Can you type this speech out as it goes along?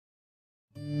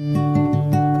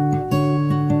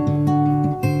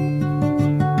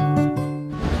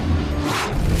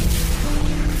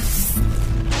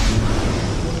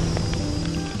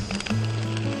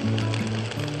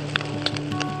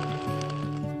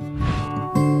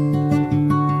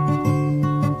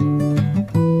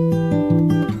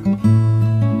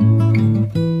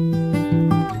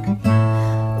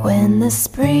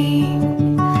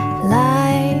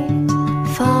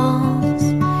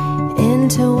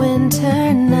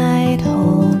winter night,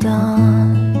 hold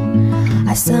on.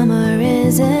 Our summer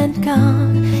isn't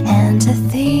gone, and to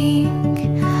think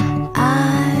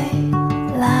I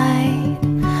lied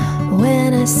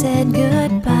when I said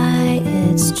goodbye.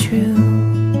 It's true,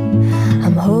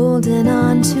 I'm holding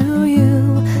on to you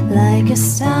like a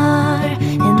star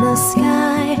in the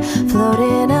sky,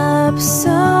 floating up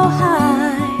so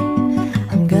high.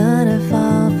 I'm gonna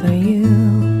fall for you,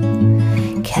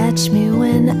 catch me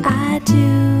when I do.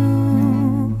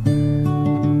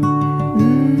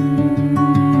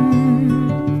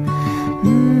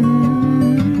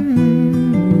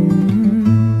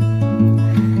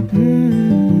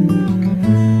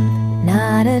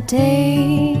 Not a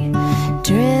day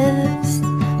drifts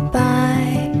by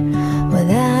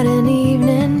without an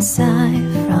evening sigh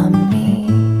from me.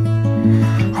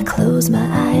 I close my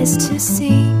eyes to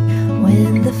see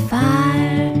when the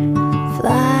fireflies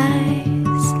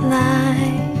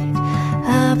light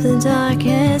up the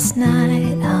darkest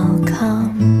night. I'll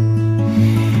come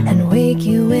and wake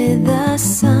you with the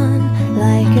sun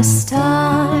like a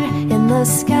star in the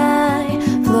sky,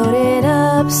 floated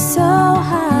up so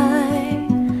high.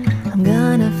 I'm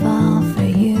gonna fall for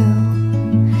you,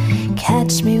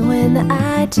 catch me when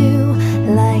I do,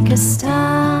 like a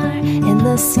star in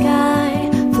the sky,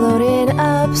 floated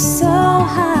up so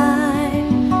high.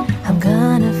 I'm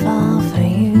gonna fall for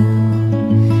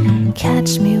you,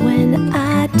 catch me when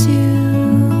I do.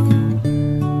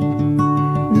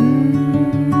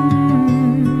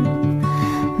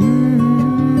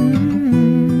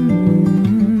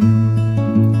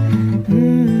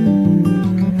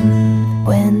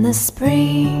 When the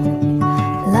spring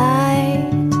light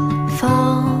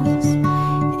falls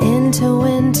into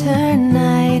winter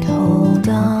night, hold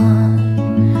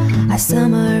on. Our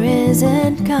summer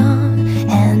isn't gone,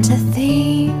 and to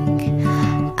think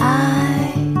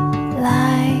I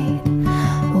lied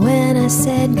when I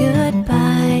said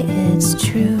goodbye. It's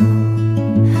true,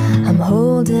 I'm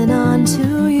holding on to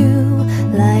you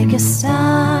like a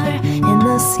star in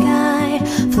the sky,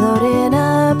 floating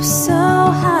up so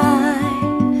high.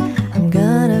 I'm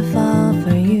gonna fall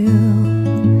for you,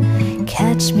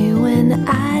 catch me when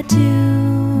I do.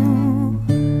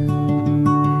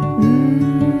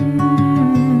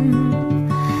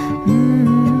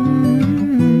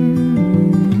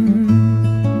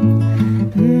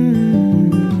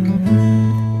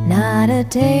 Not a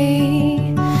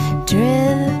day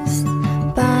drifts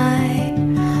by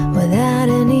without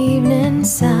an evening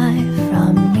sigh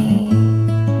from me.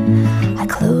 I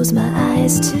close my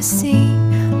eyes to see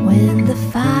when the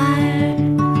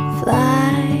fireflies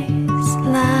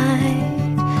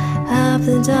light up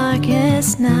the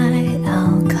darkest night.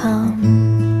 I'll come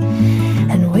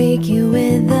and wake you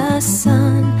with the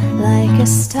sun like a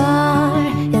star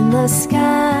in the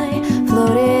sky,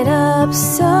 floated up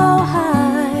so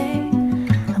high.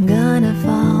 I'm gonna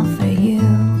fall for you,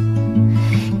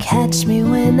 catch me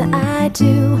when I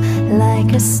do,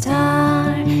 like a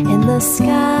star in the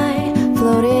sky,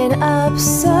 floated up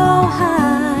so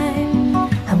high.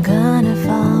 I'm gonna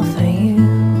fall for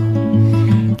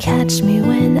you, catch me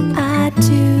when I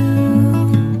do.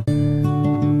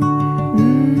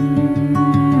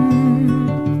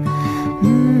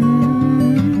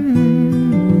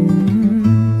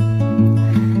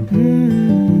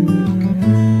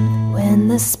 When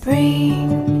the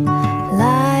spring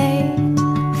light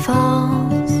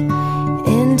falls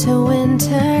into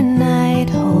winter night,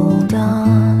 hold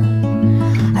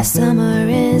on. Our summer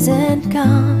isn't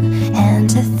gone, and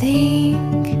to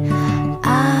think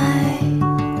I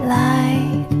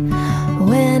lied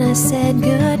when I said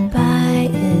goodbye.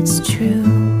 It's true,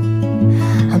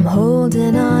 I'm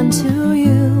holding on to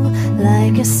you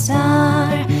like a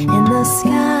star in the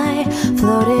sky,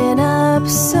 floating up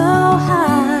so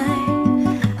high.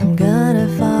 I'm gonna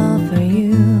fall for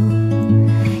you,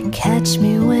 catch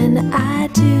me when I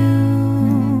do.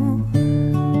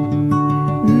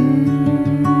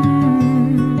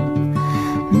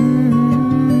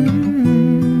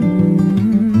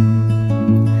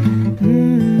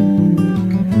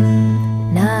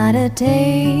 Not a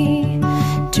day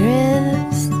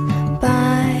drifts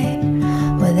by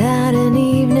without an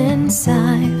evening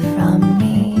sigh from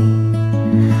me.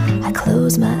 I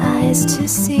close my eyes to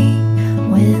see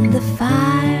when the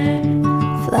fireflies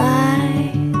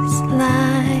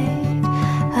light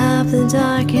up the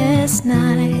darkest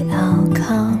night. I'll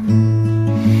come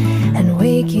and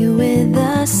wake you with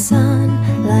the sun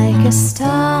like a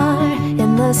star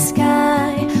in the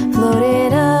sky,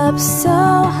 floated up so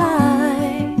high.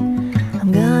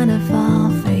 I'm gonna fall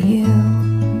for you,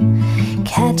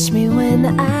 catch me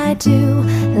when I do,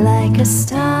 like a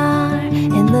star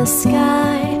in the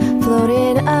sky,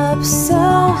 floated up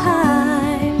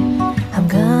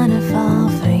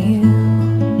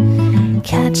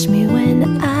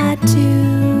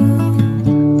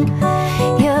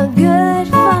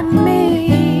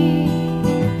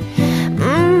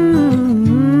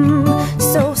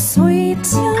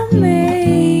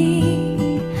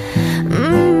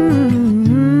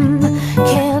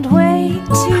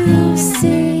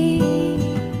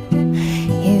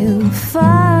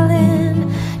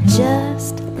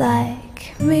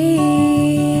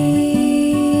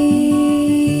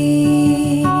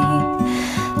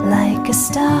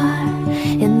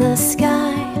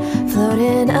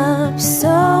up so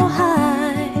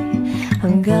high,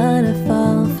 I'm gonna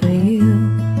fall for you.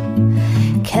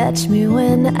 Catch me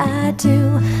when I do,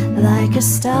 like a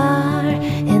star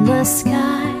in the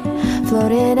sky,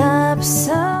 floating up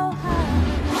so